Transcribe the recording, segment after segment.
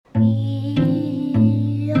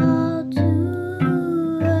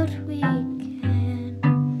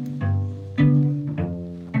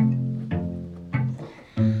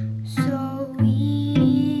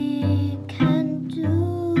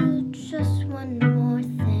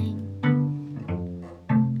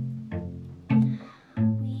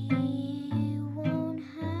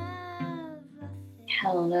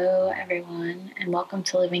everyone, and welcome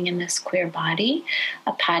to Living in This Queer Body,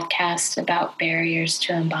 a podcast about barriers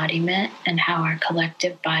to embodiment and how our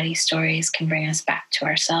collective body stories can bring us back to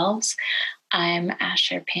ourselves. I'm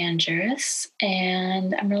Asher Panjuris,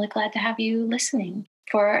 and I'm really glad to have you listening.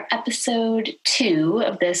 For episode 2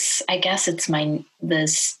 of this, I guess it's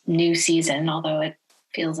this new season, although it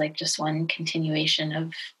feels like just one continuation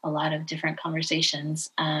of a lot of different conversations.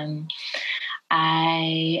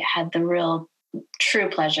 I had the real true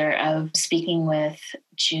pleasure of speaking with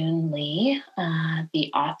June Lee, the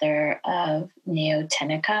author of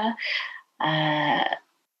Neotenica, a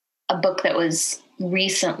book that was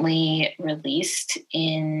recently released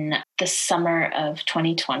in the summer of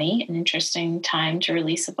 2020, an interesting time to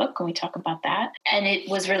release a book, and we talk about that. And it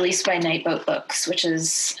was released by Nightboat Books, which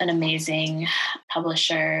is an amazing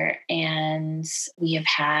publisher. And we have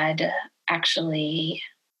had actually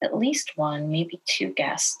at least one, maybe 2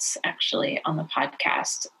 guests actually on the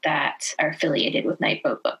podcast that are affiliated with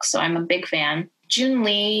Nightboat Books. So I'm a big fan. June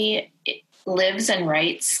Lee lives and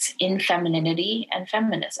writes in femininity and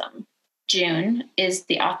feminism. June is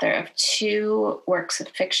the author of 2 works of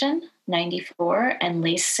fiction, 94 and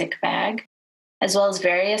Lace Sick Bag, as well as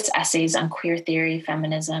various essays on queer theory,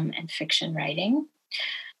 feminism, and fiction writing.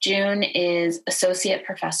 June is Associate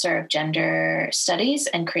Professor of Gender Studies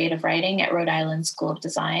and Creative Writing at Rhode Island School of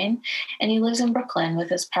Design, and he lives in Brooklyn with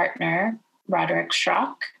his partner, Roderick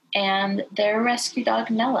Schrock, and their rescue dog,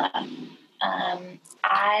 Nella.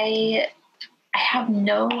 I have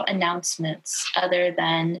no announcements other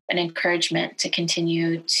than an encouragement to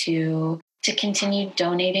continue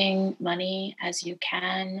donating money as you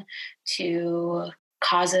can to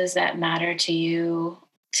causes that matter to you,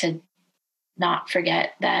 to not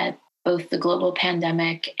forget that both the global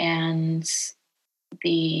pandemic and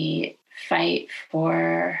the fight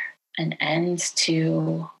for an end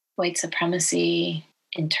to white supremacy,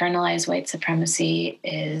 internalized white supremacy,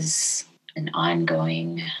 is an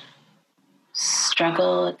ongoing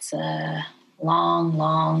struggle. It's a long,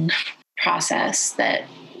 long process that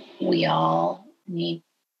we all need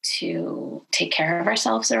to take care of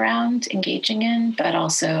ourselves around engaging in, but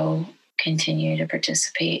also continue to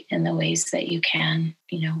participate in the ways that you can.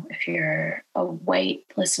 If you're a white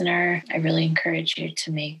listener, I really encourage you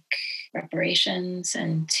to make reparations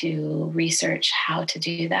and to research how to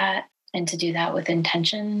do that, and to do that with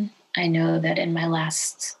intention. I know that in my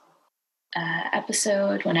last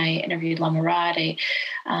episode, when I interviewed Lamurad,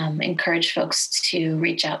 I encouraged folks to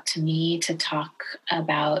reach out to me to talk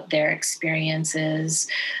about their experiences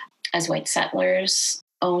as white settlers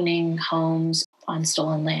owning homes on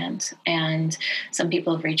stolen land. And some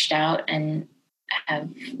people have reached out and have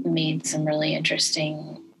made some really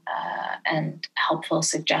interesting and helpful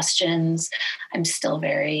suggestions. I'm still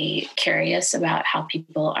very curious about how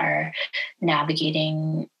people are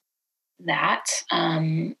navigating that,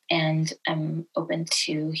 and I'm open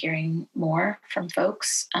to hearing more from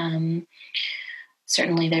folks.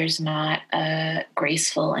 Certainly there's not a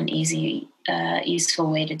graceful and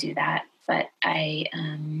easeful way to do that, but I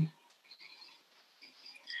am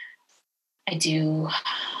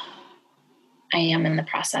in the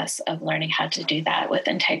process of learning how to do that with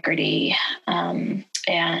integrity.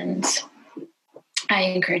 And I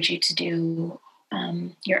encourage you to do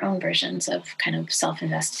your own versions of kind of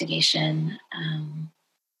self-investigation.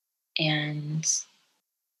 And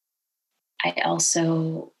I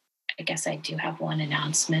guess I do have one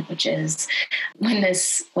announcement, which is when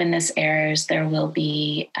this airs, there will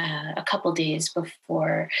be a couple days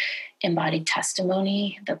before Embodied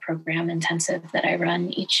Testimony, the program intensive that I run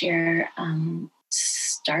each year,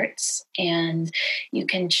 starts, and you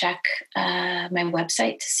can check my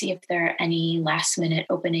website to see if there are any last minute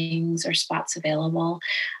openings or spots available.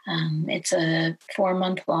 It's a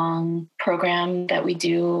 4-month-long program that we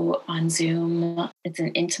do on Zoom. It's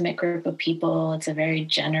an intimate group of people. It's a very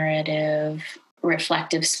generative,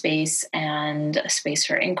 reflective space, and a space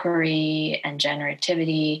for inquiry and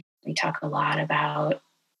generativity. We talk a lot about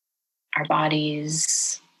our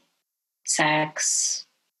bodies, sex,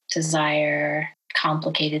 desire,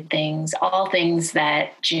 complicated things, all things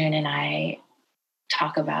that June and I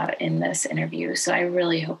talk about in this interview. So I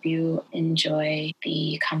really hope you enjoy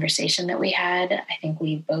the conversation that we had. I think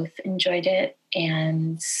we both enjoyed it,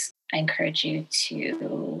 and I encourage you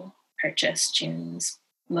to purchase June's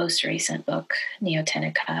most recent book,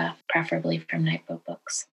 Neotenica, preferably from Nightboat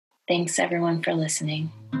Books. Thanks everyone for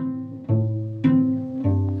listening.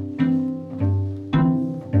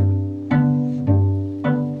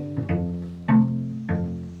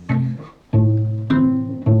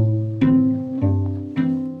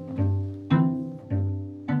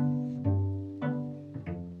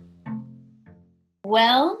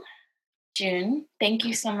 Well, Thank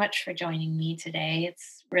you so much for joining me today.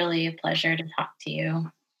 It's really a pleasure to talk to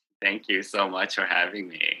you. Thank you so much for having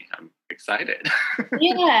me. I'm excited.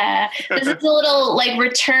 Yeah, this is a little like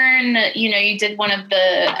return. You did one of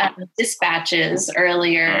the dispatches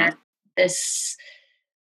earlier Mhm. this,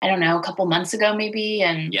 I don't know, a couple months ago maybe,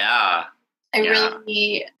 and Yeah, I yeah,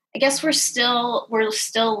 really, I guess we're still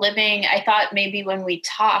living. I thought maybe when we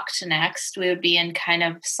talked next, we would be in kind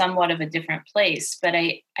of somewhat of a different place, but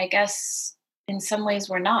I guess in some ways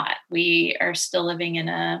we're not. We are still living in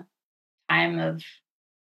a time of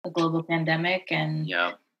a global pandemic, and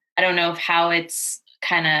yeah. I don't know if how it's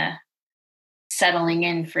kind of settling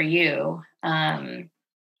in for you.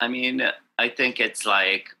 I mean, I think it's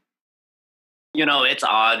like, it's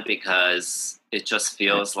odd because it just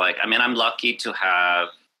feels like, I mean, I'm lucky to have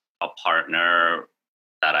a partner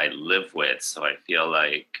that I live with. So I feel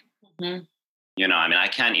like, Mhm. I mean, I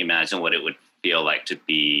can't imagine what it would feel like to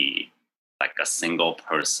be like a single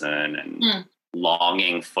person and Mm,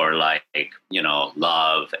 longing for like,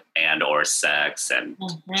 love and or sex and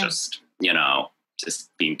mhm. just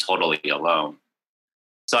being totally alone.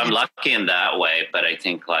 So I'm Yeah. lucky in that way, but I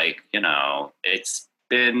think like, it's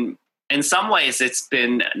been in some ways it's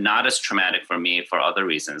been not as traumatic for me for other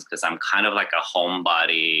reasons because I'm kind of like a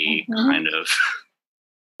homebody Mhm. kind of,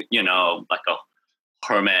 like a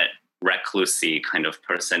hermit reclusy kind of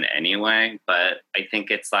person anyway. But I think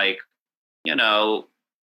it's like, you know,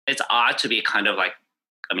 it's odd to be kind of like,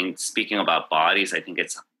 I mean, speaking about bodies, I think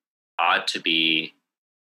it's odd to be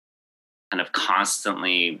kind of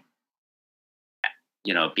constantly,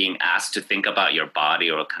 being asked to think about your body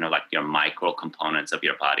or kind of like your micro components of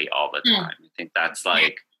your body all the Mm. time. I think that's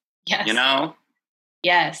like, you Yes. know,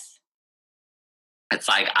 Yes. it's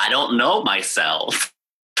like I don't know myself.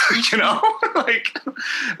 Mhm.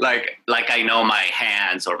 like like I know my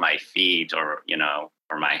hands or my feet or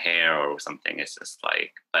or my hair or something. It's just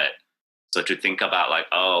like, but so to think about like,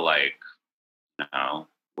 oh, like,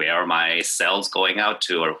 where are my cells going out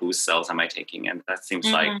to or whose cells am I taking in? That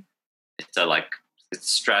seems like Mhm. it's a like it's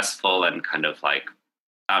stressful and kind of like,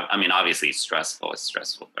 I mean, obviously it's stressful. It's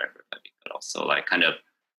stressful for everybody, but also like kind of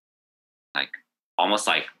like almost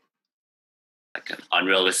like an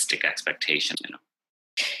unrealistic expectation.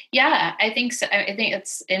 Yeah, I think so. I think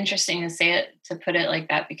it's interesting to say it, to put it like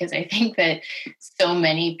that, because I think that so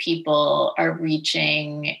many people are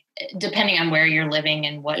reaching, depending on where you're living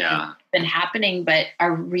and what has Yeah. been happening, but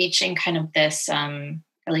are reaching kind of this,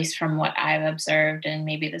 at least from what I've observed, and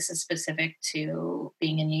maybe this is specific to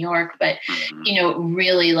being in New York, but, Hmm.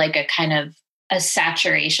 really like a kind of a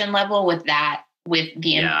saturation level with that, with the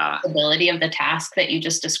Yeah. impossibility of the task that you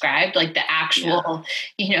just described, like the Yeah. actual,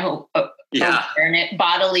 you know, Yeah.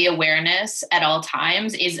 bodily awareness at all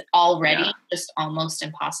times is Yeah. already just almost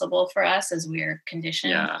impossible for us as we're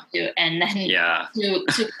conditioned Yeah. to, and then Yeah.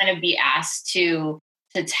 to kind of be asked to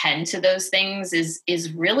tend to those things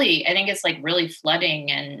is really, I think it's like really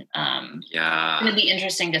flooding, and Yeah. going to be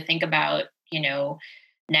interesting to think about,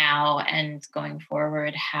 now and going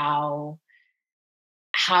forward, how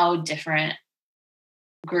different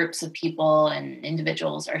groups of people and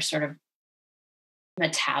individuals are sort of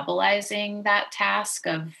metabolizing that task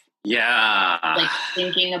of Yeah. like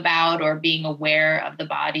thinking about or being aware of the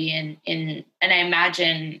body, and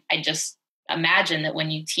I just imagine that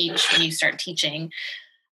when you start teaching,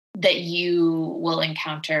 that you will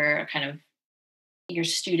encounter kind of your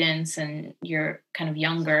students and your kind of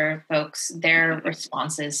younger folks, their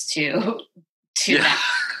responses to Yeah.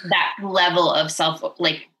 that level of self,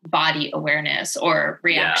 like body awareness or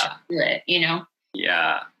reaction Yeah. to it.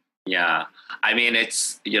 Yeah. Yeah. I mean,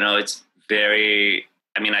 it's very,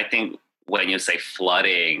 I mean, I think when you say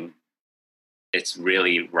flooding, it's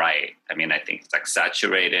really right. I mean, I think it's like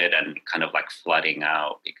saturated and kind of like flooding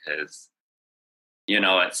out because,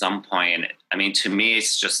 at some point, I mean, to me,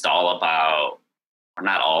 it's just all about, or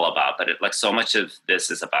not all about, but like so much of this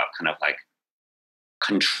is about kind of like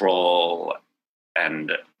control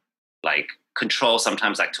and like control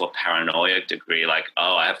sometimes like to a paranoid degree, like,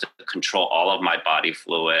 oh, I have to control all of my body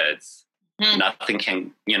fluids. Mm, Nothing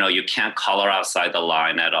can, you can't color outside the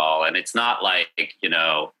line at all. And it's not like,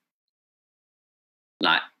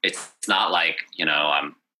 it's not like,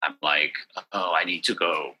 I'm like, oh, I need to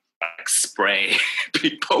go like spray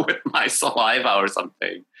people with my saliva or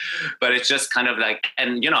something. But it's just kind of like,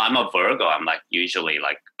 and I'm a Virgo. I'm like usually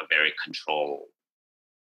like a very control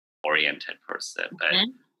oriented person. But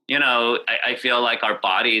mhm. I feel like our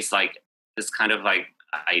bodies like this kind of like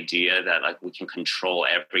idea that like we can control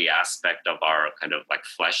every aspect of our kind of like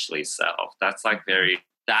fleshly self. That's like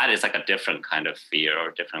that is like a different kind of fear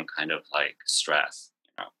or different kind of like stress.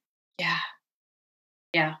 Yeah.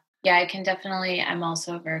 Yeah. Yeah, I can definitely, I'm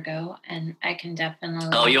also a Virgo, and I can Oh,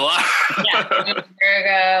 definitely, you yeah, I'm a are?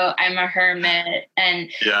 Virgo, I'm a hermit,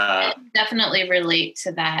 and I Yeah. can definitely relate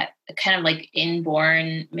to that kind of like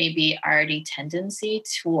inborn, maybe already tendency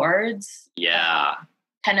towards Yeah.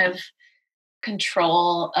 kind of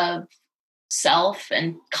control of self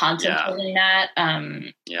and Yeah. contemplating that.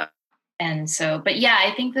 Yeah. And so, but yeah,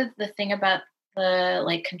 I think that the thing about the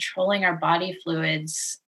like controlling our body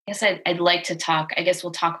fluids, I guess I'd like to talk, I guess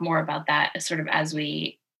we'll talk more about that sort of as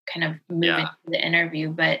we kind of move into Yeah. the interview,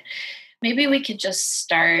 but maybe we could just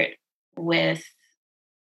start with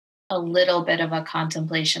a little bit of a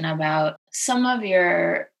contemplation about some of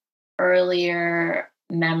your earlier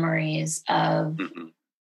memories of Mhm.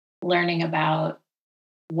 learning about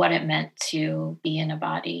what it meant to be in a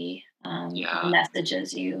body, the Yeah.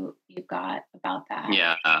 messages you got about that.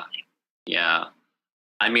 Yeah. Yeah.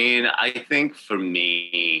 I mean, I think for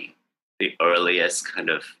me, the earliest kind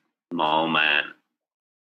of moment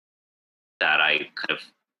that I kind of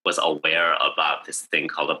was aware about this thing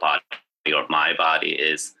called the body or my body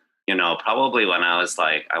is, probably when I was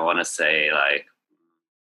like, I want to say like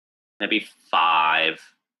maybe 5,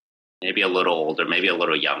 maybe a little older, maybe a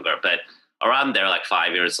little younger, but around there, like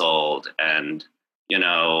 5 years old. And, you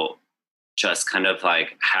know, just kind of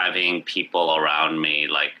like having people around me,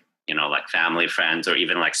 like, like family, friends, or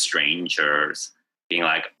even like strangers being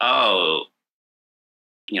like, oh,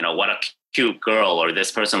 what a cute girl, or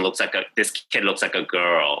this kid looks like a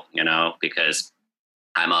girl, because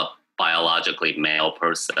I'm a biologically male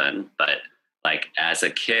person, but like as a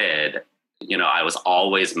kid, I was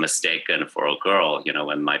always mistaken for a girl,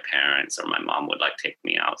 when my parents or my mom would like take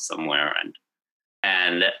me out somewhere,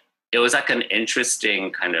 and it was like an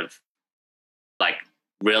interesting kind of like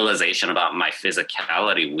realization about my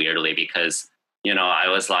physicality, weirdly, because I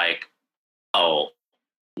was like, oh,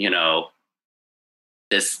 you know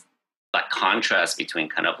this like contrast between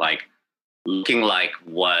kind of like looking like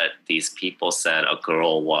what these people said a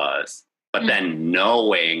girl was, but Mm, then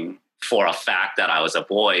knowing for a fact that I was a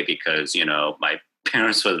boy because, my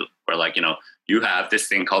parents were like, you have this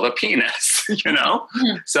thing called a penis,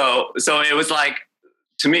 mm, So it was like,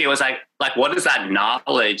 to me, it was like, what does that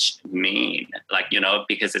knowledge mean? Like,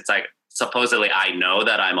 because it's like, supposedly I know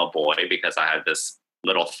that I'm a boy because I have this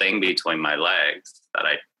little thing between my legs that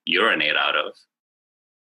I urinate out of.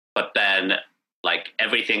 But then, like,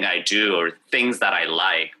 everything I do or things that I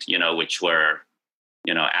liked, which were,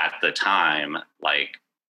 at the time, like,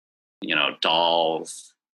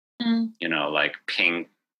 dolls, mm, like pink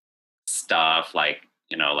stuff, like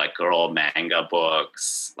girl manga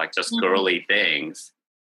books, like just mhm, girly things,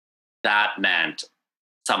 that meant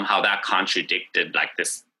somehow that contradicted like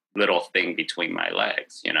this little thing between my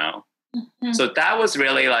legs. mhm, So that was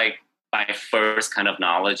really like my first kind of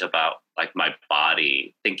knowledge about like my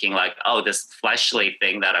body, thinking like, oh, this fleshly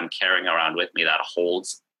thing that I'm carrying around with me that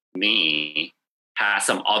holds me has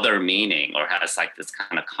some other meaning or has like this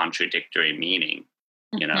kind of contradictory meaning.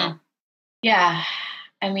 mhm. Yeah.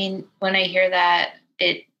 I mean, when I hear that,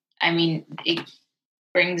 I mean, it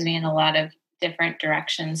brings me in a lot of different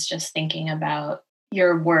directions just thinking about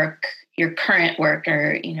your work, your current work,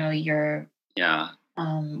 or, your Yeah.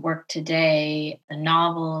 work today, the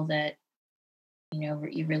novel that,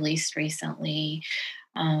 you released recently,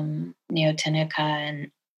 Neotenica,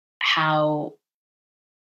 and how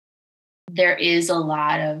there is a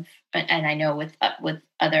lot of, and I know with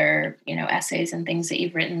other, essays and things that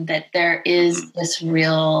you've written, that there is Hmm. this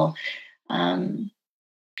real um,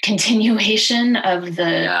 continuation of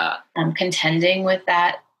the Yeah. contending with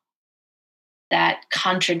that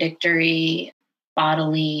contradictory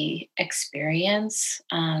bodily experience.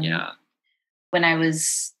 Yeah. When I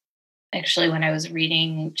was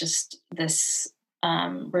reading just this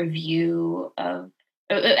review of,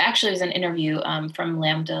 actually it was an interview from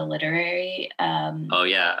Lambda Literary, Oh,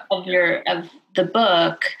 yeah. of the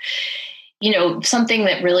book. Something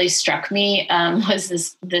that really struck me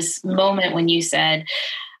was this moment when you said,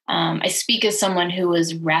 I speak as someone who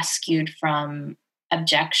was rescued from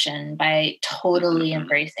objection by totally Hmm.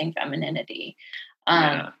 embracing femininity. Um,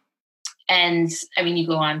 Yeah. and I mean, you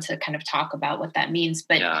go on to kind of talk about what that means,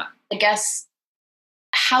 but Yeah. I guess,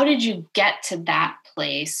 how did you get to that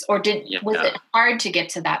place? Or was Yeah. it hard to get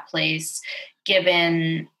to that place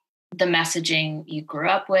given the messaging you grew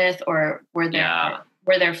up with, or Yeah.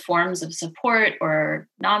 were there forms of support or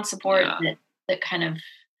non-support Yeah. that kind of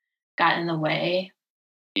got in the way?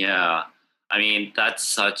 Yeah. I mean, that's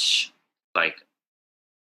such like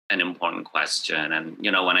an important question. And,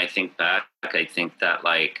 when I think back, I think that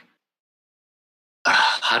like,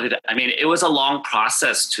 I mean, it was a long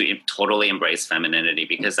process to totally embrace femininity,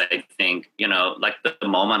 because I think, like the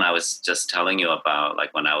moment I was just telling you about,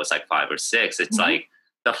 like when I was like 5 or 6, it's like,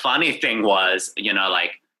 the funny thing was,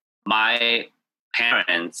 like my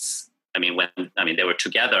parents, they were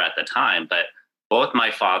together at the time, but both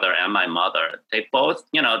my father and my mother, they both,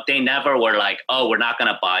 they never were like, oh, we're not going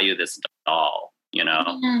to buy you this doll,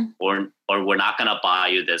 or we're not going to buy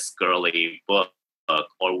you this girly book,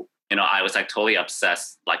 or, I was like totally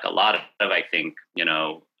obsessed, like a lot of, I think,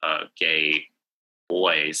 gay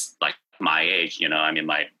boys like my age,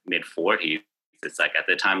 my mid 40s. It's like at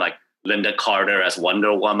the time, like Linda Carter as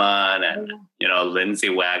Wonder Woman, and, Lindsay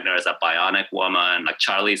Wagner as a Bionic Woman, like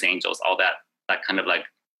Charlie's Angels, all that kind of like,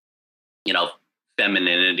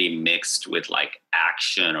 femininity mixed with like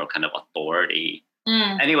action or kind of authority.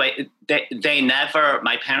 Anyway, they never,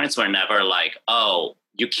 my parents were never like, oh,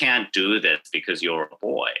 you can't do this because you're a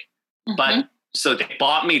boy. But so they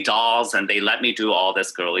bought me dolls and they let me do all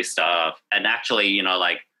this girly stuff. And actually,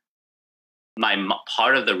 like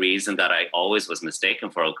part of the reason that I always was mistaken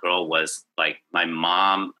for a girl was like my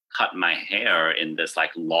mom cut my hair in this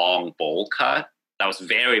like long bowl cut that was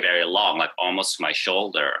very, very long, like almost to my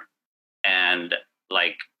shoulder. And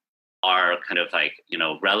like our kind of like,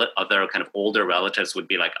 other kind of older relatives would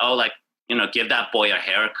be like, oh, like, give that boy a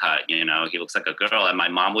haircut, he looks like a girl. And my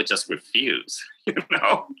mom would just refuse,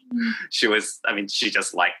 she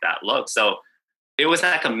just liked that look. So it was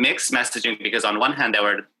like a mixed messaging, because on one hand, they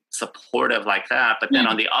were supportive like that. But then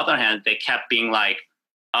on the other hand, they kept being like,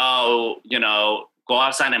 oh, go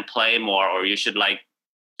outside and play more, or you should like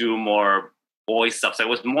do more boy stuff. So it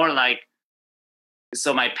was more like,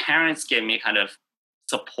 so my parents gave me kind of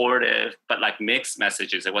supportive, but like mixed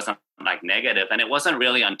messages. It wasn't like negative. And it wasn't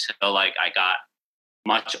really until like I got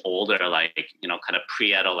much older, like, kind of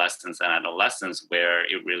pre-adolescence and adolescence, where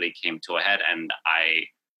it really came to a head. And I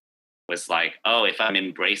was like, oh, if I'm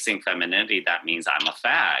embracing femininity, that means I'm a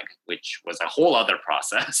fag, which was a whole other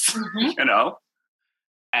process,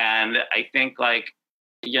 And I think like,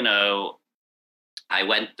 I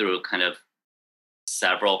went through kind of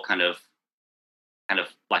several kind of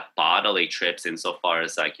like bodily trips, insofar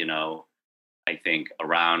as like, I think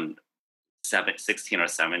around 16 or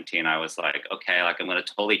 17, I was like, okay, like I'm going to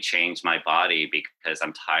totally change my body, because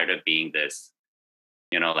I'm tired of being this,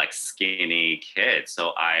 like skinny kid.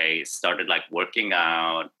 So I started like working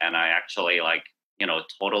out, and I actually like,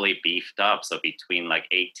 totally beefed up. So between like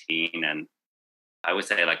 18 and I would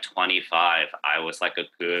say like 25, I was like a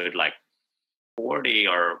good like 40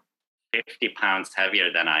 or 50 pounds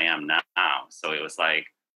heavier than I am now. So it was like,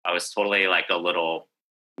 I was totally like a little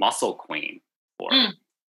muscle queen for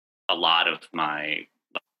a lot of my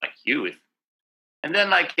like youth. And then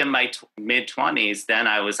like in my mid 20s, then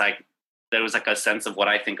I was like, there was like a sense of what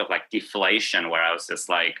I think of like deflation, where I was just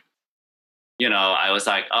like, I was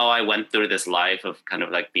like, oh, I went through this life of kind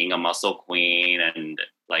of like being a muscle queen and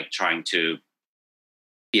like trying to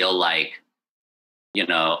feel like,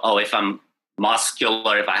 oh, if I'm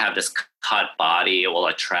muscular, if I have this cut body, it will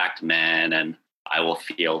attract men and I will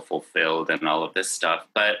feel fulfilled and all of this stuff.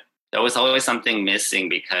 But there was always something missing,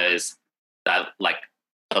 because that like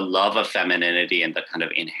the love of femininity and the kind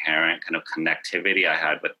of inherent kind of connectivity I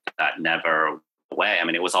had with that never went away. I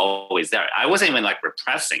mean, it was always there. I wasn't even like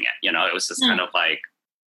repressing it, it was just kind of like,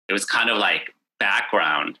 it was kind of like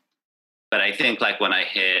background. But I think like when I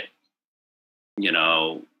hit,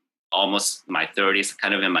 almost my 30s,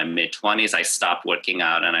 kind of in my mid 20s, I stopped working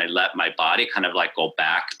out and I let my body kind of like go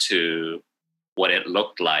back to what it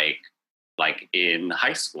looked like in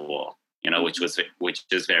high school, which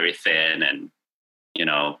is very thin and,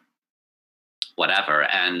 whatever.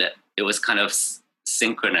 And it was kind of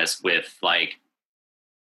synchronous with like,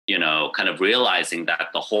 kind of realizing that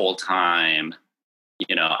the whole time,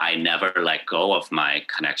 I never let go of my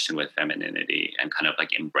connection with femininity and kind of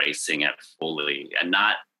like embracing it fully, and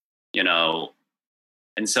not,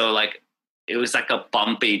 and so like, it was like a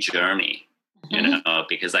bumpy journey,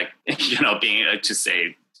 because like, being to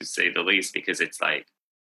say the least, because it's like,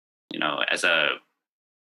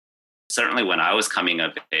 certainly when I was coming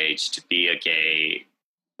of age, to be a gay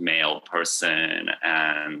male person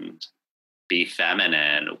and be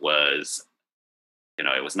feminine was,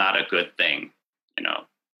 it was not a good thing, and,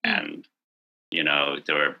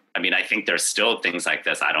 I think there's still things like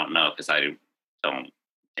this. I don't know, because I don't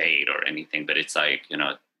date or anything, but it's like,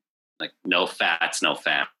 like no fats, no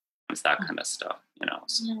femmes, that kind of stuff,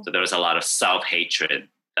 So there was a lot of self-hatred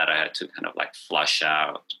that I had to kind of like flush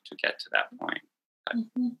out to get to that point.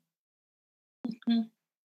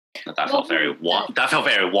 But that felt very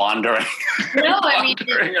wandering. No, I mean,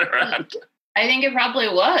 I think it probably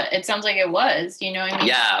was. It sounds like it was, I mean,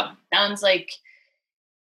 Yeah. sounds like,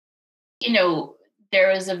 you know,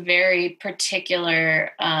 there was a very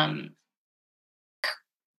particular kind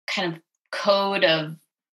of code of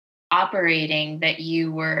operating that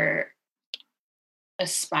you were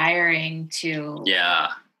aspiring to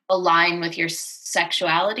Yeah. align with your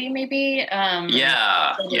sexuality, maybe,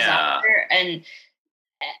 Yeah. or Yeah. desire,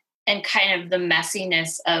 and kind of the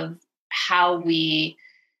messiness of how we,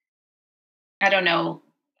 I don't know,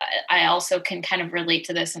 I also can kind of relate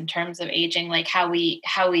to this in terms of aging, like how we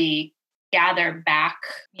gather back,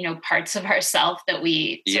 parts of ourself that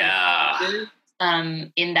we sort of Yeah. lose,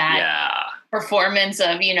 in that Yeah. performance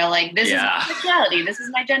of, like, this is Yeah. my sexuality, this is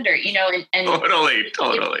my gender, and Totally. it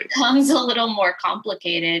Totally. becomes a little more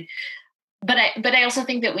complicated. But I also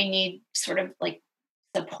think that we need sort of like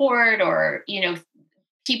support, or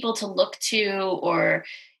people to look to, or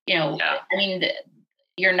Yeah. I mean,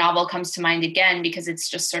 your novel comes to mind again because it's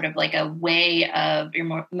just sort of like a way of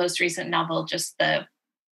your most recent novel, just the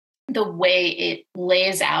way it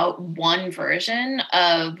lays out one version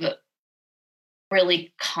of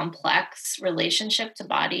really complex relationship to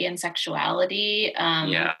body and sexuality, with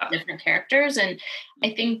Yeah. different characters. And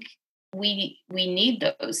I think we need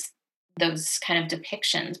those kind of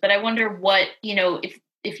depictions. But I wonder what,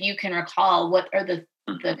 if you can recall, what are the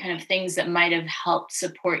Mhm. kind of things that might have helped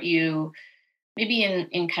support you, maybe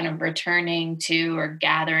in kind of returning to, or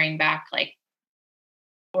gathering back, like,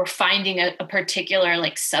 or finding a particular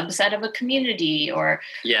like subset of a community, or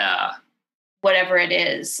Yeah. whatever it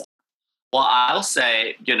is. Well, I'll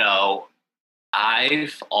say,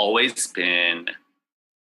 I've always been,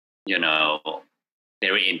 you know,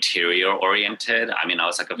 very interior oriented. I mean, I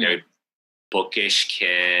was like a Mm, very bookish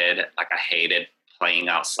kid. Like I hated playing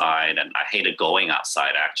outside and I hated going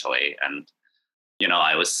outside actually. And,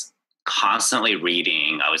 I was constantly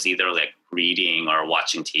reading. I was either like reading or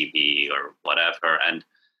watching TV or whatever. And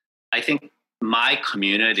I think my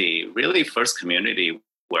community, really first community,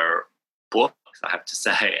 were books, I have to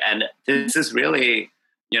say. And mm, this is really,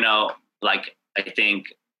 like I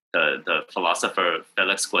think the philosopher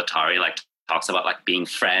Felix Guattari like talks about like being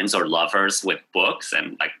friends or lovers with books,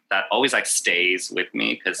 and like that always like stays with me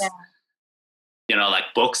yeah. because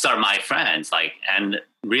like books are my friends. Like, and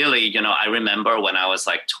really, I remember when I was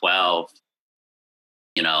like 12,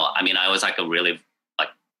 I mean, I was like a really like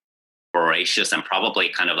voracious and probably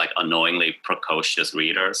kind of like annoyingly precocious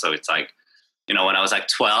reader. So it's like, when I was like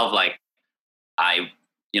 12, like I,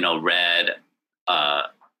 read uh,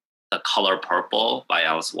 The Color Purple by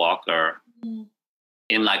Alice Walker Mm,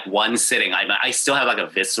 in like one sitting. I still have like a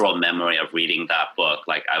visceral memory of reading that book.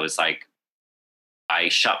 Like I was like, I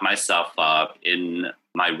shut myself up in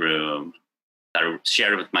my room that I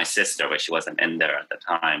shared with my sister, but she wasn't in there at the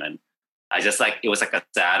time. And I just like, it was like a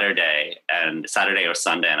Saturday or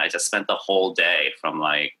Sunday. And I just spent the whole day from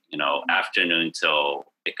like, afternoon till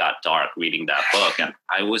it got dark reading that book. And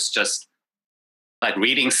I was just like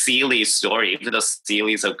reading Celie's story, even though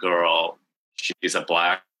Celie's a girl, she's a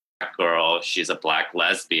black girl, she's a black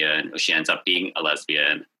lesbian, she ends up being a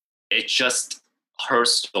lesbian. It just, her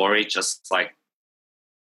story just like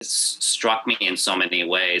struck me in so many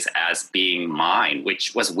ways as being mine,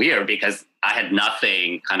 which was weird because I had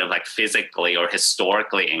nothing kind of like physically or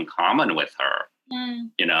historically in common with her. mm,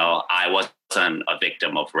 I wasn't a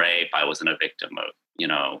victim of rape. I wasn't a victim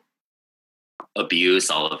of, abuse,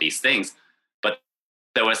 all of these things. But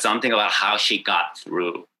there was something about how she got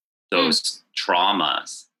through mm, those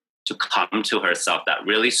traumas to come to herself that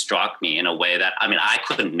really struck me in a way that, I mean, I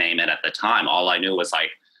couldn't name it at the time. All I knew was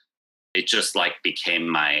like, it just like became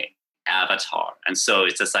my avatar. And so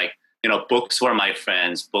it's just like, books were my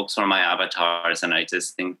friends, books were my avatars. And I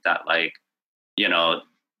just think that like, you know,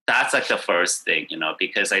 that's like the first thing,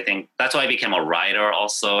 because I think that's why I became a writer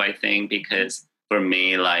also, I think, because for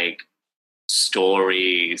me, like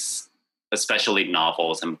stories, especially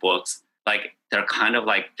novels and books, like they're kind of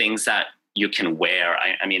like things that you can wear.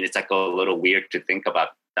 I mean, it's like a little weird to think about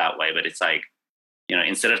that way, but it's like,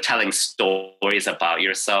 instead of telling stories about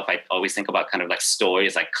yourself, I always think about kind of like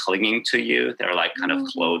stories like clinging to you. They're like kind of mm,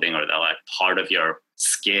 clothing, or they're like part of your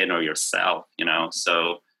skin or yourself,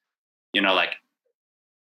 So, like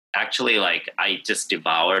actually, like I just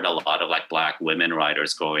devoured a lot of like Black women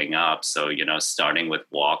writers growing up. So, starting with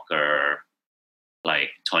Walker,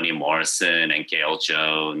 like Toni Morrison and Gail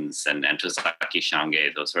Jones and Ntozake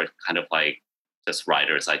Shange, those were kind of like just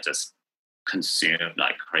writers I just consumed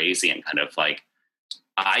like crazy, and kind of like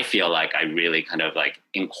I feel like I really kind of like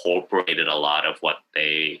incorporated a lot of what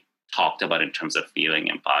they talked about in terms of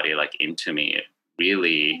feeling and body like into me. It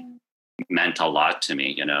really mm. meant a lot to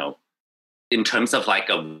me, in terms of like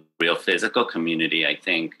a real physical community, I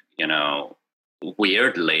think,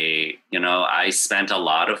 weirdly, I spent a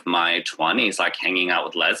lot of my 20s like hanging out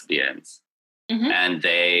with lesbians. Mm-hmm. And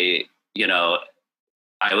they,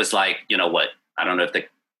 I was like, what, I don't know if the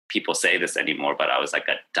people say this anymore, but I was like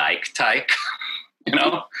a dyke type,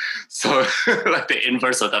 so like the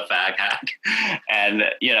inverse of the fag hack. And,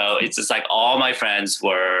 it's just like all my friends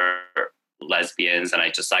were lesbians and I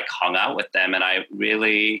just like hung out with them. And I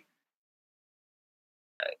really,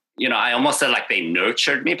 I almost said like they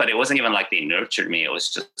nurtured me, but it wasn't even like they nurtured me. It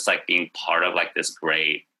was just like being part of like this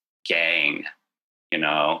great gang,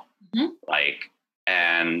 Mm-hmm. like,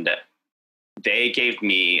 and they gave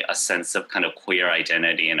me a sense of kind of queer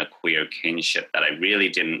identity and a queer kinship that I really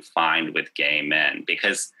didn't find with gay men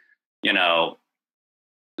because,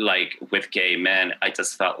 like with gay men, I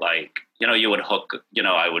just felt like,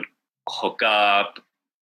 I would hook up.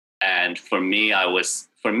 And for me,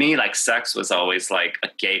 like sex was always like a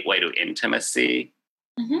gateway to intimacy.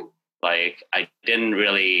 Mm-hmm. Like I didn't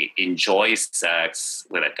really enjoy sex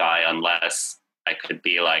with a guy unless I could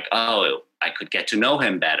be like, oh, I could get to know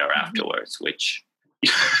him better Mm-hmm. afterwards, which,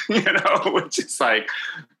 which is like,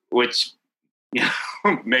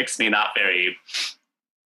 makes me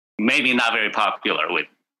maybe not very popular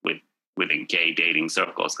within gay dating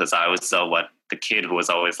circles. Cause I was the kid who was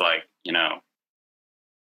always like, I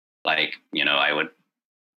would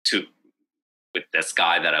with this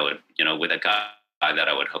guy that I would, with a guy that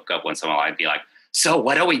I would hook up once in a while, I'd be like, so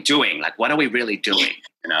what are we doing? Like, what are we really doing?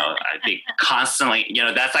 I'd be constantly,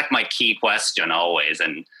 that's like my key question always.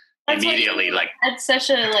 And that's immediately like, that's such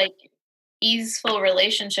a like easeful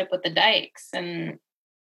relationship with the dykes and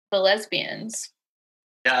the lesbians.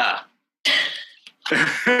 Yeah.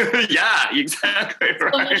 Yeah, exactly. So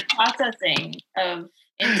much processing of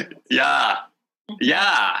intimacy. Yeah.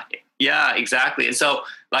 Yeah, exactly. And so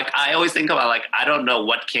like, I always think about like, I don't know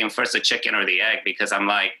what came first, the chicken or the egg, because I'm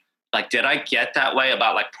like, did I get that way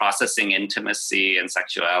about like processing intimacy and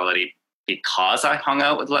sexuality because I hung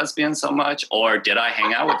out with lesbians so much? Or did I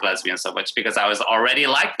hang out with lesbians so much because I was already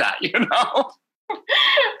like that, Yeah.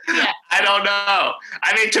 I don't know.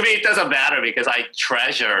 I mean, to me, it doesn't matter because I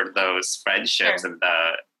treasure those friendships. Sure.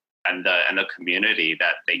 and the community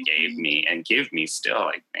that they gave me and give me still,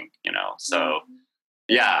 I think, so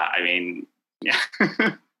yeah, I mean, yeah.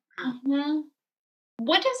 Mm-hmm.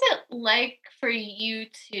 What is it like for you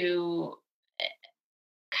to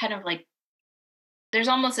kind of like, there's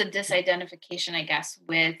almost a disidentification, I guess,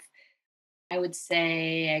 with, I would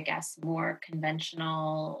say, more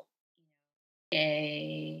conventional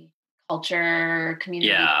gay culture,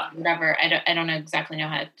 community, whatever. I don't exactly know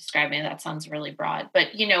how to describe it. That sounds really broad. But,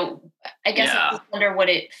 I guess I just wonder what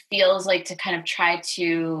it feels like to kind of try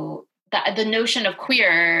to, the notion of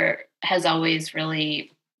queer has always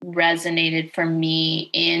really resonated for me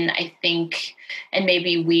in, I think, and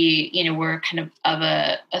maybe we, we're kind of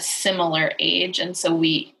a similar age. And so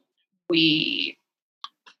we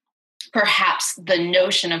perhaps the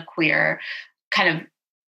notion of queer kind of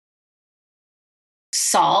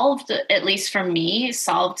solved, at least for me,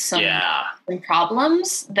 some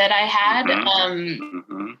problems that I had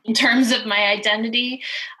in terms of my identity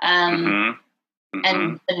and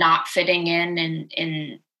the not fitting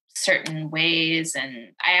in certain ways. And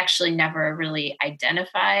I actually never really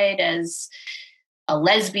identified as a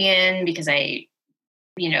lesbian because I,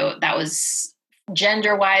 that was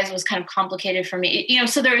gender-wise was kind of complicated for me.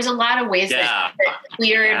 So there was a lot of ways that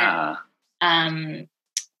queer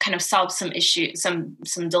kind of solve some issues, some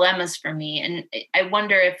dilemmas for me. And I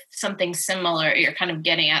wonder if something similar, you're kind of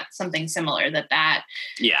getting at something similar that.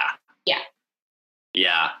 Yeah,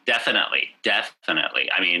 definitely.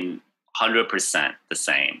 I mean, 100% the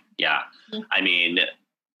same. Yeah. Mm-hmm. I mean,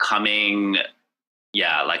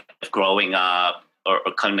 like growing up or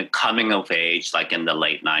kind of coming of age, like in the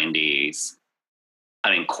late 90s, I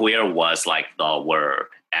mean, queer was like the word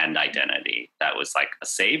and identity that was like a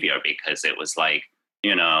savior because it was like,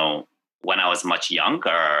 when I was much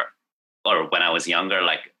younger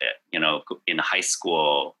like, in high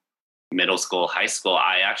school, middle school, high school,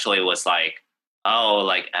 I actually was like, oh,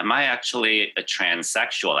 like, am I actually a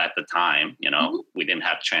transsexual at the time? Mm-hmm. We didn't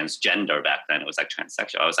have transgender back then. It was like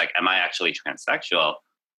transsexual. I was like, am I actually transsexual?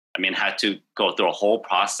 I mean, had to go through a whole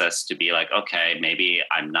process to be like, okay, maybe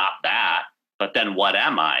I'm not that, but then what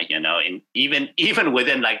am I? And even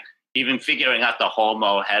within like, even figuring out the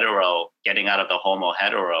homo hetero, getting out of the homo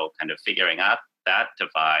hetero, kind of figuring out that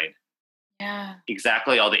divide. Yeah.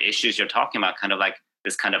 Exactly all the issues you're talking about, kind of like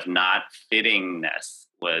this kind of not fittingness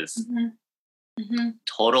was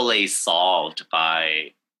totally solved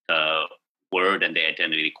by the word and the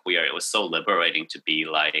identity queer. It was so liberating to be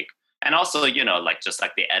like, And also, like just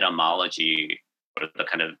like the etymology or the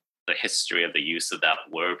kind of the history of the use of that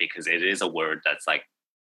word, because it is a word that's like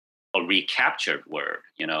a recaptured word.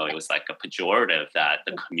 It was like a pejorative that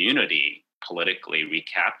the community politically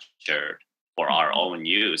recaptured for our own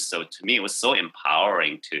use. So to me, it was so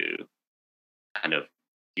empowering to kind of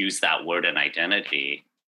use that word and identity.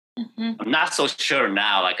 I'm not so sure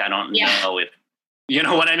now. Like, I don't know if, you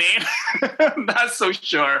know what I mean? I'm not so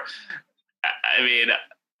sure. I mean,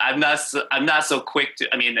 I'm not so quick to,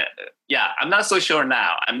 I'm not so sure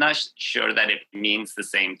now. I'm not sure that it means the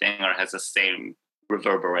same thing or has the same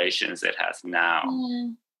reverberations it has now.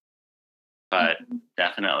 But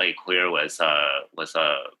definitely queer was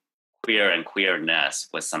a queer, and queerness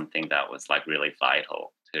was something that was like really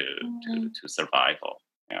vital to survival.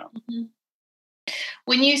 Yeah.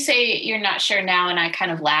 When you say you're not sure now, and I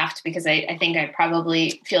kind of laughed because I think I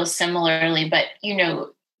probably feel similarly, but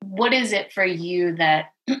what is it for you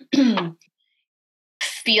that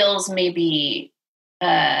feels maybe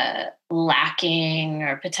lacking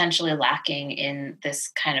or potentially lacking in this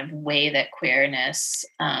kind of way that queerness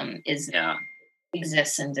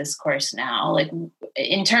exists in discourse now, like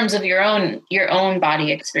in terms of your own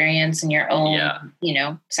body experience and your own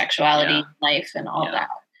sexuality, life, and all that?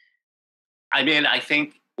 I mean, I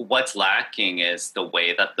think what's lacking is the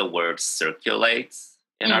way that the word circulates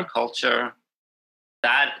in our culture.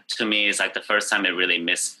 That to me is like the first time it really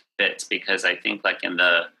misfits, because I think like in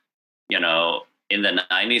the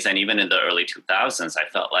 90s and even in the early 2000s,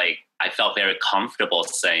 I felt very comfortable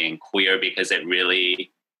saying queer because it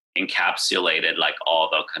really encapsulated like all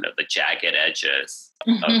the kind of the jagged edges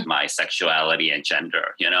of my sexuality and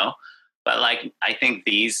gender, But like, I think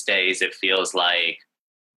these days it feels like,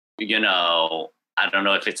 I don't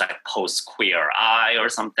know if it's like post-queer eye or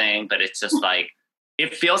something, but it's just like,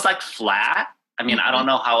 it feels like flat. I mean, I don't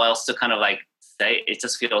know how else to kind of like say, it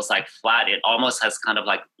just feels like flat. It almost has kind of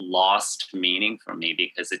like lost meaning for me,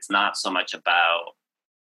 because it's not so much about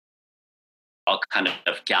a kind of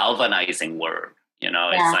galvanizing word,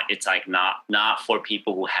 It's like not for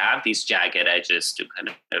people who have these jagged edges to kind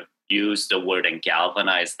of use the word and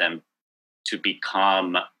galvanize them to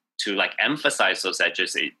like emphasize those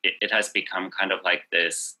edges. It has become kind of like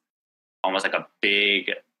this, almost like a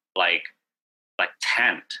big like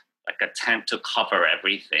tent, like a tent to cover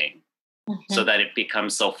everything, so that it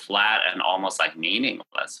becomes so flat and almost like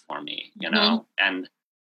meaningless for me, And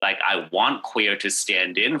like, I want queer to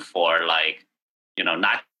stand in for like,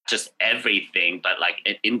 not just everything, but like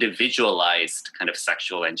an individualized kind of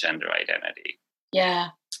sexual and gender identity. Yeah.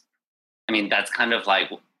 I mean, that's kind of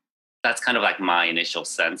like my initial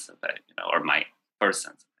sense of it, or my first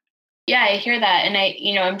sense of it. Yeah, I hear that. And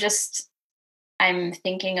I'm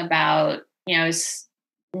thinking about,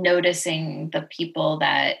 noticing the people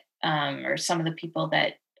that, or some of the people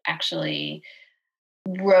that actually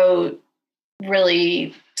wrote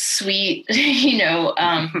really sweet,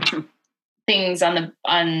 things on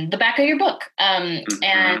the back of your book. And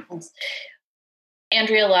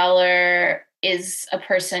Andrea Lawler is a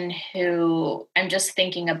person who I'm just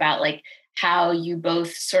thinking about, like how you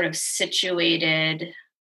both sort of situated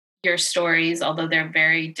your stories, although they're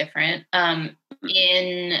very different,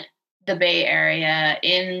 in the Bay Area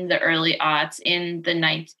in the early aughts, in the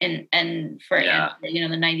and for the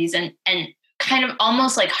 90s, and kind of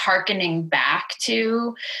almost like hearkening back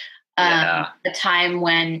to the time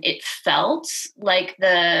when it felt like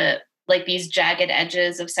these jagged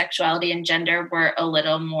edges of sexuality and gender were a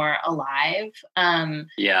little more alive. And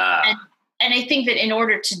I think that in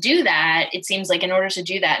order to do that, it seems like in order to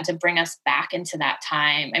do that and to bring us back into that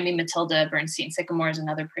time, I mean, Matilda Bernstein Sycamore is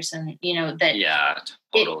another person, that. Yeah,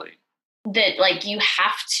 totally. That like you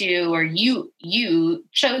have to, or you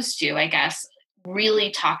chose to, I guess,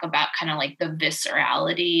 really talk about kind of like the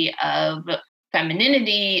viscerality of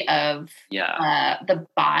femininity, of the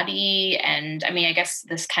body. And I mean, I guess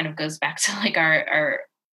this kind of goes back to like our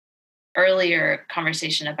earlier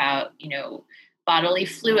conversation about, bodily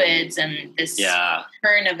fluids and this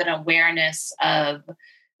turn of an awareness of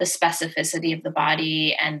the specificity of the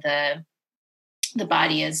body, and the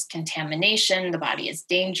body is contamination, the body is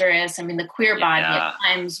dangerous. I mean, the queer body at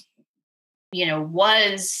times,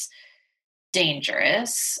 was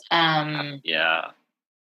dangerous. In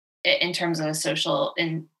terms of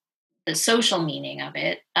in the social meaning of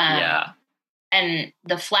it. And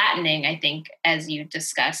the flattening, I think, as you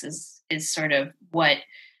discuss, is sort of what,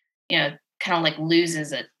 kind of like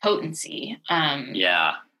loses its potency. But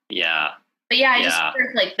yeah, I just sort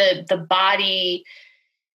of like the body,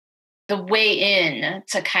 the way in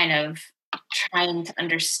to kind of trying to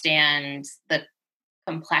understand the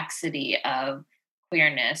complexity of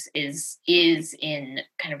queerness is in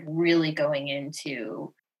kind of really going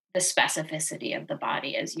into the specificity of the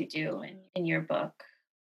body as you do in your book.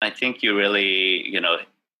 I think you really,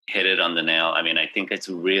 hit it on the nail. I mean, I think it's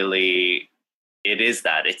the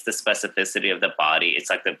specificity of the body. It's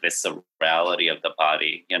like the viscerality of the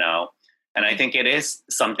body, and I think it is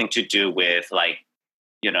something to do with like,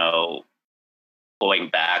 going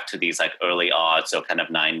back to these like early aughts or kind of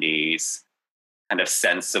 90s kind of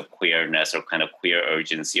sense of queerness or kind of queer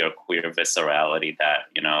urgency or queer viscerality that,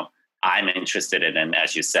 I'm interested in. And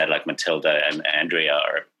as you said, like Matilda and Andrea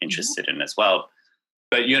are interested in as well.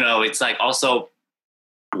 But, it's like also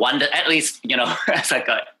one that at least, as like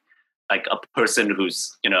a person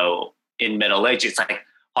who's, in middle age, it's like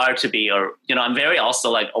hard to be, or, I'm very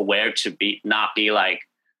also like aware to not be like,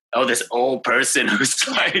 oh, this old person who's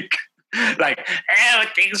like,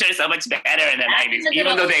 things are so much better in the 90s,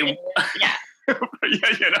 even though they, yeah.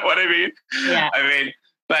 You know what I mean? Yeah. I mean,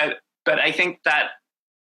 but I think that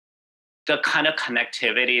the kind of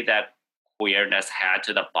connectivity that queerness had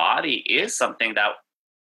to the body is something that,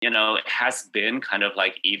 has been kind of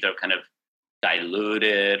like either kind of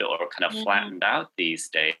diluted or kind of flattened out these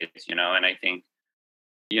days, and I think,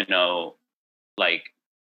 like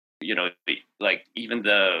even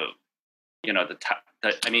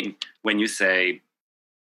I mean, when you say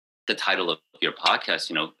the title of your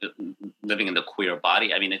podcast, living in the queer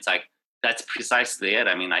body, I mean, it's like, that's precisely it.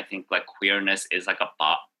 I mean, I think like queerness is like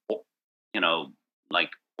like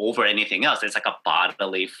over anything else, it's like a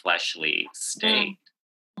bodily, fleshly state,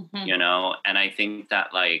 and I think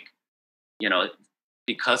that like,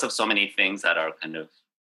 because of so many things that are kind of,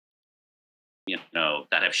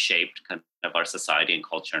 that have shaped kind of our society and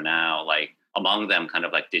culture now, like among them kind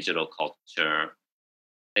of like digital culture,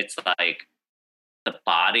 it's like the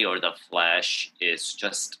body or the flesh is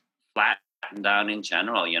just flattened down in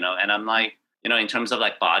general, and I'm like, in terms of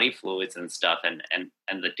like body fluids and stuff and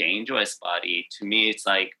the dangerous body, to me, it's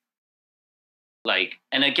like,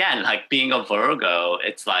 and again, like being a Virgo,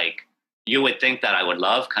 it's like, you would think that I would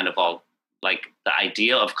love kind of all like the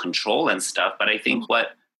idea of control and stuff. But I think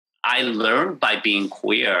what I learned by being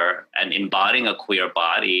queer and embodying a queer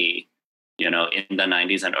body, in the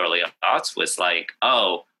 90s and early aughts was like,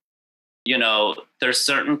 oh, there's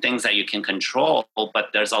certain things that you can control, but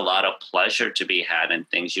there's a lot of pleasure to be had in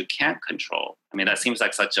things you can't control. I mean, that seems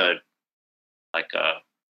like such a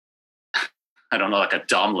I don't know, like a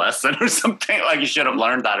dumb lesson or something. Like you should have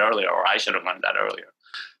learned that earlier, or I should have learned that earlier.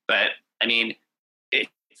 But I mean, it's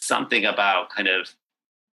something about kind of,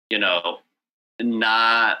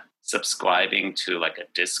 not subscribing to like a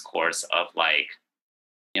discourse of like,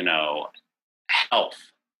 health,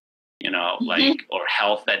 like, or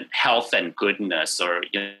health and goodness, or,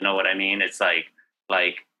 what I mean? It's like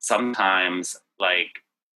sometimes like,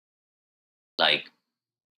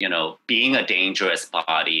 being a dangerous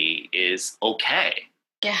body is okay.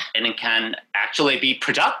 Yeah. And it can actually be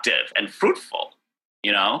productive and fruitful,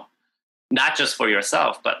 not just for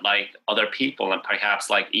yourself, but like other people and perhaps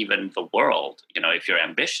like even the world, if you're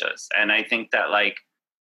ambitious. And I think that like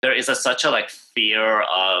there is such a like fear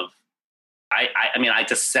of, I mean, I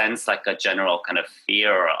just sense like a general kind of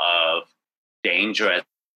fear of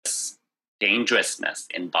dangerousness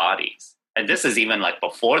in bodies. And this is even like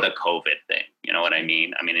before the COVID thing, you know what I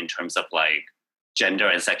mean? I mean, in terms of like gender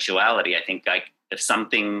and sexuality, I think like if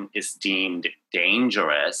something is deemed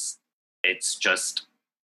dangerous, it's just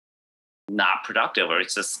not productive, or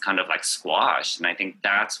it's just kind of like squashed. And I think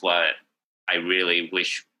that's what I really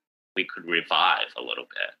wish we could revive a little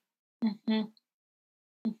bit.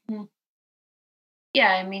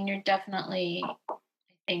 Yeah, I mean, you're definitely, I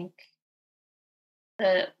think,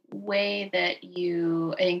 the way that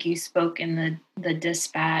I think you spoke in the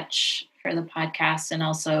dispatch for the podcast, and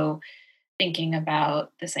also thinking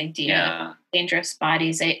about this idea of dangerous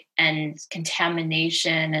bodies and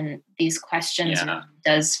contamination and these questions,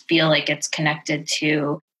 does feel like it's connected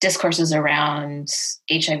to discourses around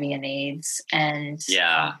HIV and AIDS, and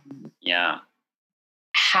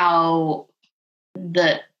how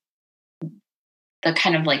the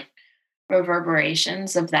kind of like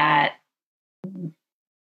reverberations of that,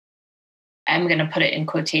 I'm going to put it in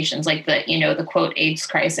quotations, like the quote AIDS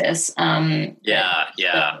crisis. Very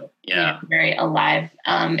alive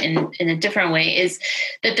in a different way, is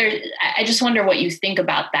that there. I just wonder what you think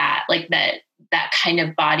about that, like that kind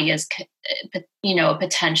of body as, a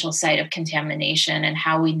potential site of contamination, and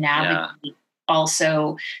how we navigate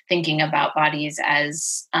also thinking about bodies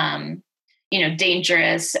as,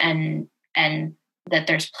 dangerous, and that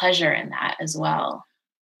there's pleasure in that as well.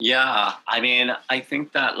 Yeah. I mean, I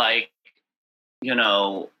think that like,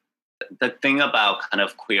 the thing about kind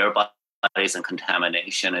of queer bodies and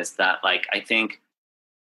contamination is that, like, I think,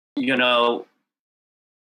 you know,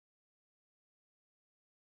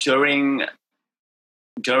 during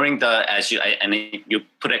the, and you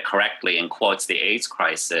put it correctly in quotes, the AIDS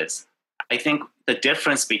crisis, I think the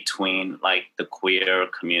difference between like the queer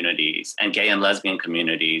communities and gay and lesbian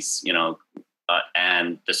communities,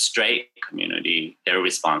 and the straight community, their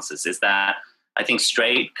responses is that I think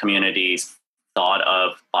straight communities thought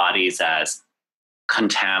of bodies as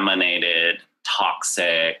contaminated,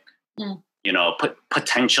 toxic,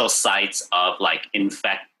 potential sites of like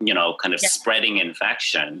spreading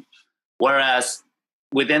infection. Whereas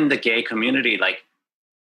within the gay community, like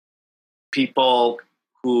people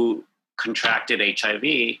who contracted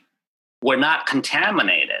HIV were not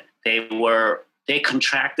contaminated. They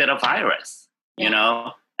contracted a virus,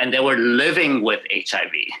 and they were living with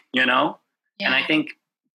HIV, Yeah. And I think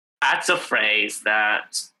that's a phrase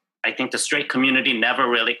that I think the straight community never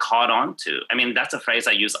really caught on to. I mean, that's a phrase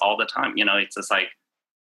I use all the time. It's just like,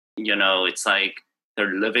 it's like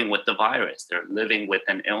they're living with the virus. They're living with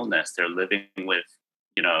an illness. They're living with,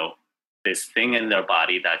 this thing in their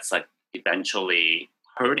body that's like eventually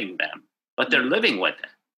hurting them, but they're living with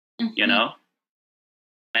it,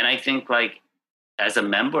 And I think like as a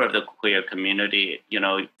member of the queer community,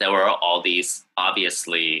 there were all these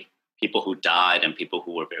obviously people who died and people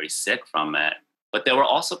who were very sick from it. But there were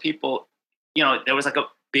also people, there was like a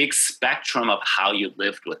big spectrum of how you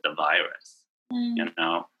lived with the virus,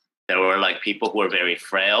 There were like people who were very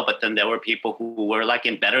frail, but then there were people who were like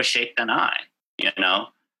in better shape than I,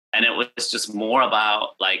 And it was just more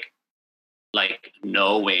about like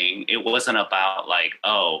knowing. It wasn't about like,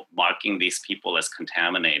 marking these people as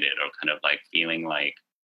contaminated or kind of like feeling like,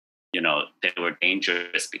 they were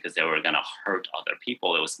dangerous because they were going to hurt other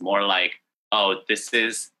people. It was more like, this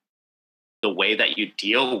is the way that you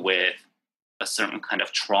deal with a certain kind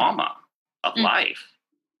of trauma of life,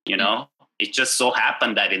 It just so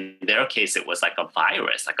happened that in their case, it was like a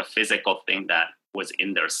virus, like a physical thing that was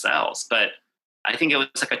in their cells. But I think it was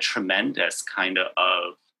like a tremendous kind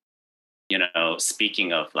of,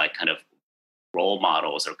 speaking of like kind of role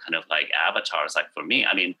models or kind of like avatars, like for me,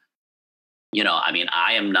 I mean,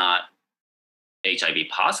 I am not HIV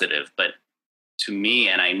positive, but to me,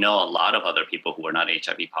 and I know a lot of other people who are not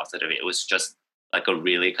HIV positive, it was just like a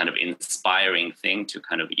really kind of inspiring thing to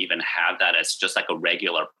kind of even have that as just like a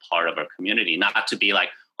regular part of our community, not to be like,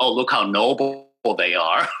 look how noble they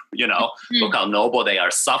are, look how noble they are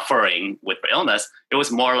suffering with illness. It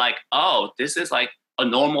was more like, this is like a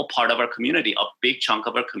normal part of our community. A big chunk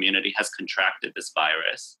of our community has contracted this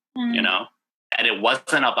virus, And it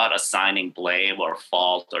wasn't about assigning blame or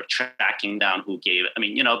fault or tracking down who gave it. I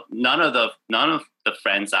mean, none of the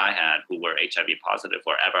friends I had who were HIV positive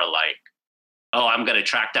were ever like, I'm going to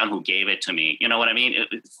track down who gave it to me. You know what I mean?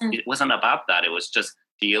 It wasn't about that. It was just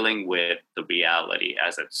dealing with the reality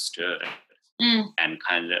as it stood, and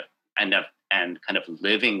kind of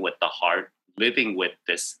living with the heart, living with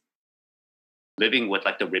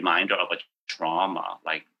like the reminder of a trauma,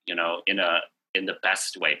 like, in the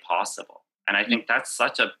best way possible. And I think that's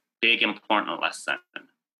such a big, important lesson.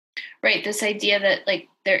 Right. This idea that like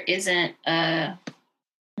there isn't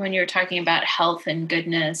when you're talking about health and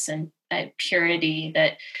goodness and purity,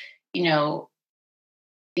 that,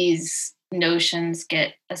 these notions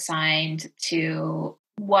get assigned to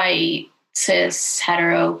white, cis,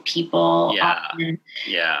 hetero people.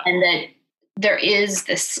 Yeah. And that there is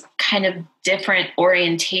this kind of different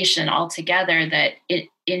orientation altogether, that it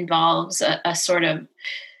involves a sort of,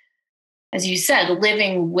 as you said,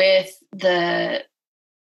 living with the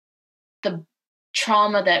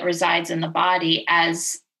trauma that resides in the body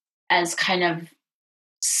as kind of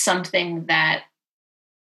something that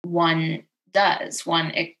one does.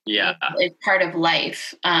 It's part of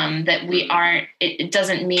life, that we aren't, it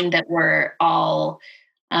doesn't mean that we're all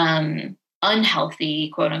unhealthy,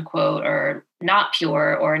 quote unquote, or not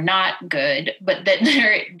pure or not good, but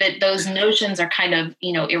that those notions are kind of,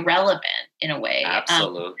 irrelevant in a way.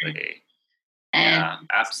 Absolutely. And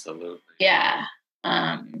absolutely. Yeah.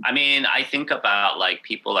 I mean, I think about like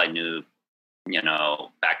people I knew,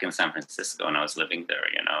 back in San Francisco when I was living there,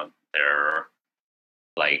 they're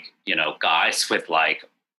like, guys with like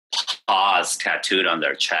paws tattooed on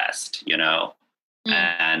their chest,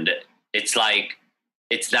 and it's like,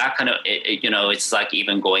 it's that kind of, it's like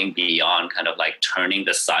even going beyond kind of like turning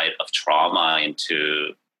the site of trauma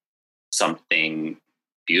into something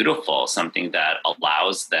beautiful, something that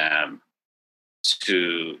allows them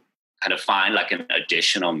to kind of find like an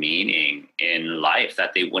additional meaning in life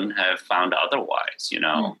that they wouldn't have found otherwise,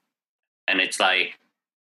 And it's like,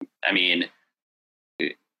 I mean,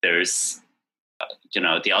 there's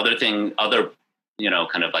the other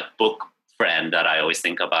kind of like book friend that I always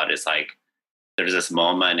think about is like, there's this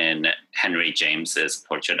moment in Henry James's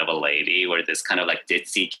Portrait of a Lady where this kind of like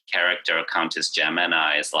ditzy character, Countess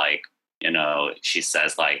Gemini, is like, she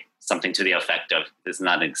says like something to the effect of, this is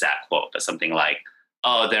not an exact quote, but something like,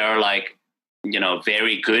 oh, there are like,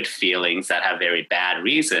 very good feelings that have very bad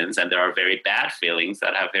reasons, and there are very bad feelings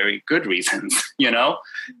that have very good reasons,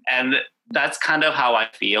 And that's kind of how I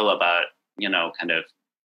feel about, kind of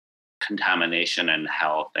contamination and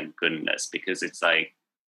health and goodness, because it's like,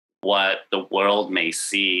 what the world may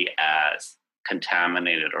see as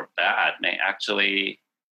contaminated or bad may actually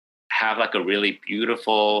have like a really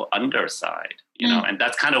beautiful underside, and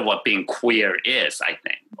that's kind of what being queer is, I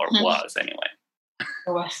think, or was anyway.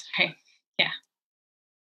 It was, right? Yeah.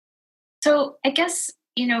 So I guess,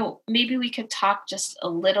 maybe we could talk just a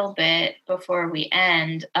little bit before we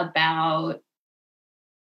end about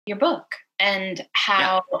your book and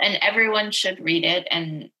how, and everyone should read it,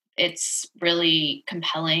 and it's really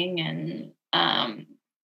compelling. And,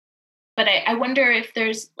 but I wonder if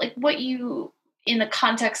there's like what you, in the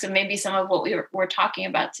context of maybe some of what we're talking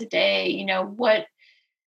about today, what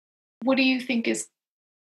do you think is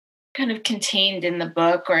kind of contained in the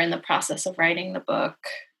book or in the process of writing the book?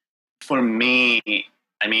 For me,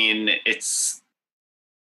 I mean, it's,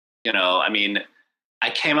 I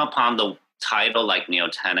came upon the title like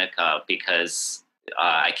Neotenica because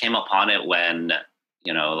I came upon it when,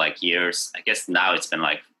 like years, I guess now it's been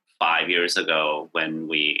like 5 years ago when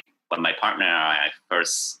my partner and I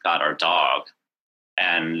first got our dog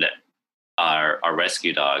and our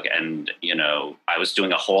rescue dog. And, I was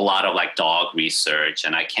doing a whole lot of like dog research,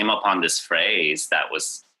 and I came upon this phrase that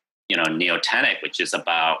was, neotenic, which is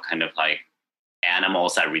about kind of like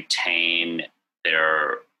animals that retain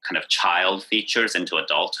their kind of child features into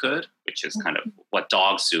adulthood, which is kind of what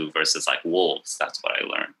dogs do versus like wolves. That's what I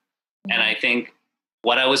learned. Mm-hmm. And I think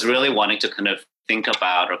what I was really wanting to kind of think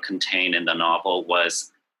about or contain in the novel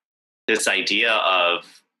was this idea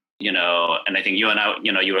of, and I think you and I,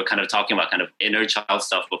 you were kind of talking about kind of inner child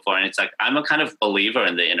stuff before. And it's like, I'm a kind of believer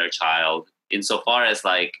in the inner child insofar as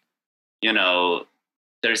like,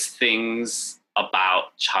 there's things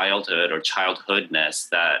about childhood or childhoodness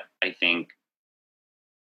that I think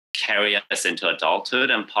carry us into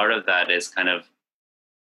adulthood. And part of that is kind of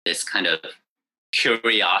this kind of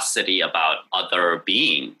curiosity about other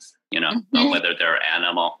beings, whether they're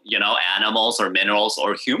animals or minerals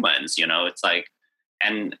or humans, it's like,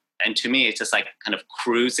 and to me, it's just like kind of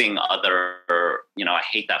cruising other, I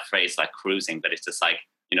hate that phrase, like cruising, but it's just like,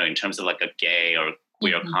 in terms of like a gay or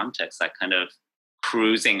queer context, like kind of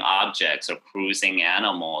cruising objects or cruising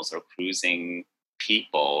animals or cruising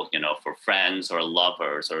people, for friends or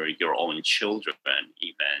lovers or your own children,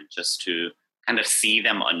 even just to kind of see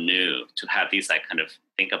them anew, to have these like kind of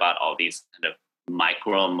think about all these kind of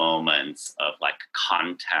micro moments of like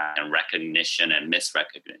contact and recognition and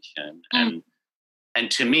misrecognition. And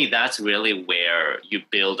to me, that's really where you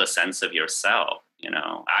build a sense of yourself,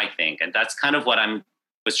 I think. And that's kind of what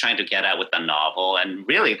was trying to get at with the novel. And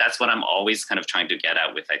really, that's what I'm always kind of trying to get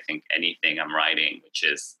at with, I think, anything I'm writing, which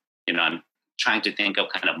is, I'm trying to think of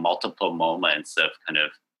kind of multiple moments of kind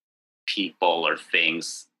of people or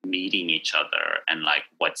things meeting each other and like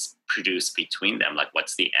what's produced between them, like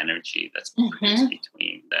what's the energy that's produced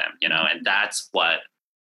between them, and that's what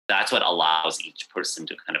allows each person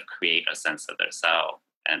to kind of create a sense of their self.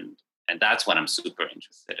 And that's what I'm super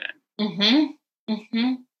interested in.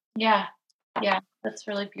 Yeah. That's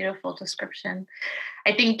really beautiful description.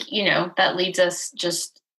 I think, that leads us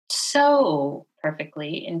just so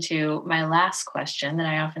perfectly into my last question that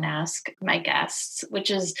I often ask my guests,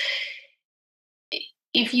 which is,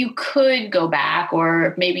 if you could go back,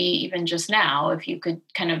 or maybe even just now, if you could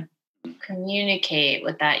kind of communicate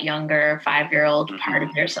with that younger 5-year-old part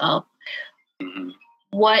of yourself,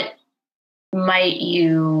 what might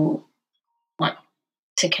you want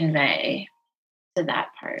to convey to that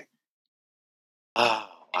part? Oh,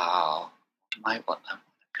 wow. What I want to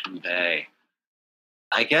convey?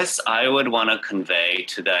 I guess I would want to convey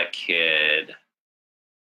to that kid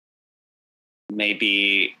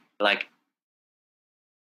maybe like,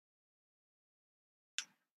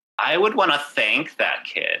 I would want to thank that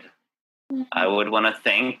kid. I would want to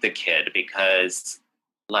thank the kid because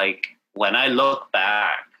like when I look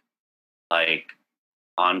back like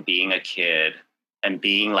on being a kid and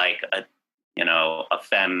being like a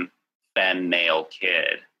femme male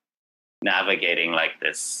kid navigating like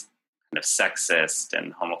this kind of sexist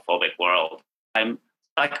and homophobic world, I'm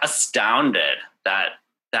like astounded that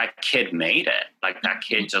that kid made it. Like that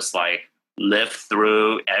kid just like lived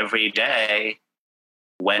through every day,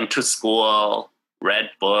 went to school, read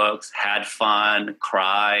books, had fun,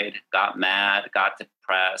 cried, got mad, got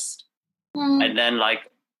depressed, and then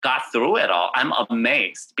like got through it all. I'm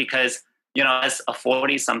amazed because, you know, as a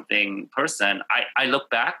 40-something person, I look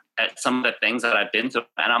back at some of the things that I've been through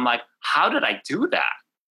and I'm like, how did I do that?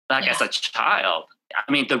 Like as a child,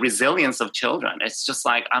 I mean, the resilience of children, it's just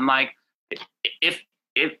like, I'm like, if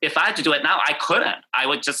I had to do it now, I couldn't. I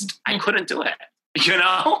couldn't do it. You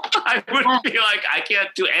know, I would be like, I can't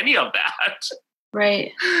do any of that.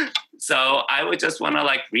 Right. So I would just want to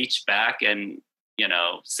like reach back and, you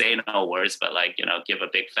know, say no words, but like, you know, give a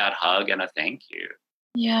big fat hug and a thank you.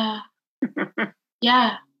 Yeah.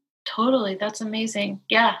 Yeah, totally. That's amazing.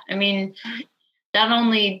 Yeah. I mean, not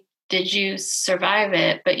only did you survive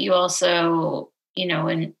it, but you also, you know,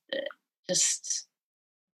 and just,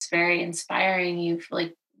 it's very inspiring. You've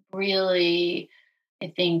like really,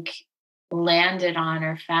 I think, landed on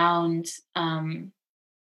or found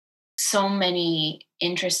so many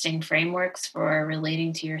interesting frameworks for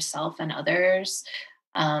relating to yourself and others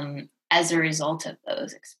as a result of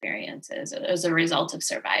those experiences, as a result of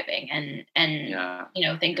surviving. And you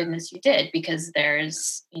know, thank goodness you did, because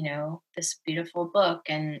there's, you know, this beautiful book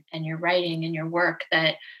and your writing and your work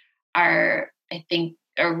that are, I think,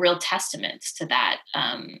 are real testaments to that,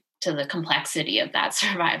 to the complexity of that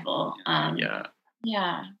survival.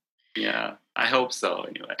 Yeah, I hope so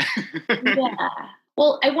anyway. Yeah.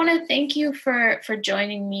 Well, I want to thank you for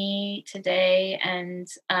joining me today, and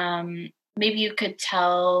maybe you could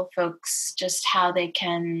tell folks just how they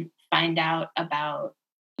can find out about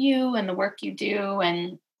you and the work you do.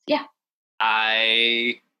 And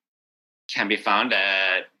I can be found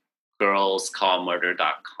at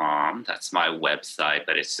girlscallmurder.com. That's my website,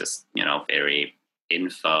 but it's just, you know, very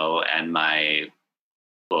info. And my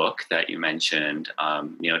book that you mentioned,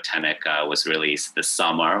 Neotenica, was released this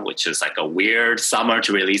summer, which is like a weird summer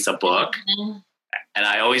to release a book. Mm-hmm. And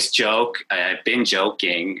I always joke, I've been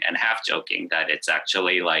joking and half joking that it's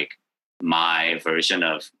actually like my version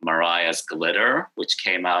of Mariah's Glitter, which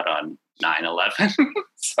came out on 9/11.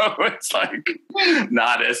 So it's like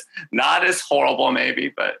not as horrible maybe,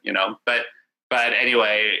 but you know, but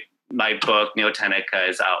anyway, my book Neotenica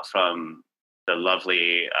is out from the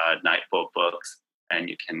lovely Nightboat Books, and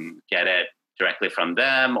you can get it directly from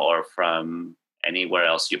them or from anywhere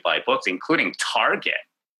else you buy books, including Target.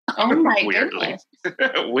 Oh my weirdly.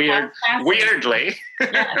 Goodness. Weirdly.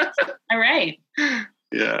 Yes. All right.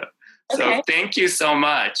 Yeah. Okay. So thank you so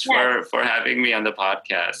much for having me on the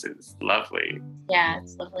podcast. It's lovely. Yeah,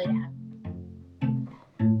 it's lovely to have you.